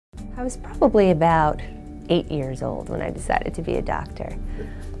I was probably about 8 years old when I decided to be a doctor.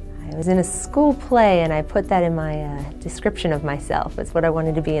 I was in a school play and I put that in my description of myself as what I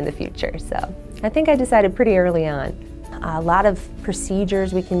wanted to be in the future. So I think I decided pretty early on. A lot of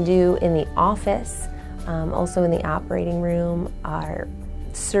procedures we can do in the office, also in the operating room. Our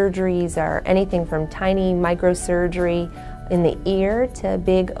surgeries are anything from tiny microsurgery in the ear to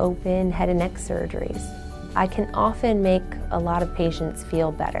big open head and neck surgeries. I can often make a lot of patients feel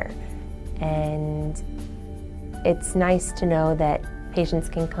better, and it's nice to know that patients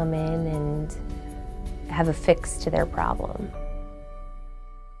can come in and have a fix to their problem.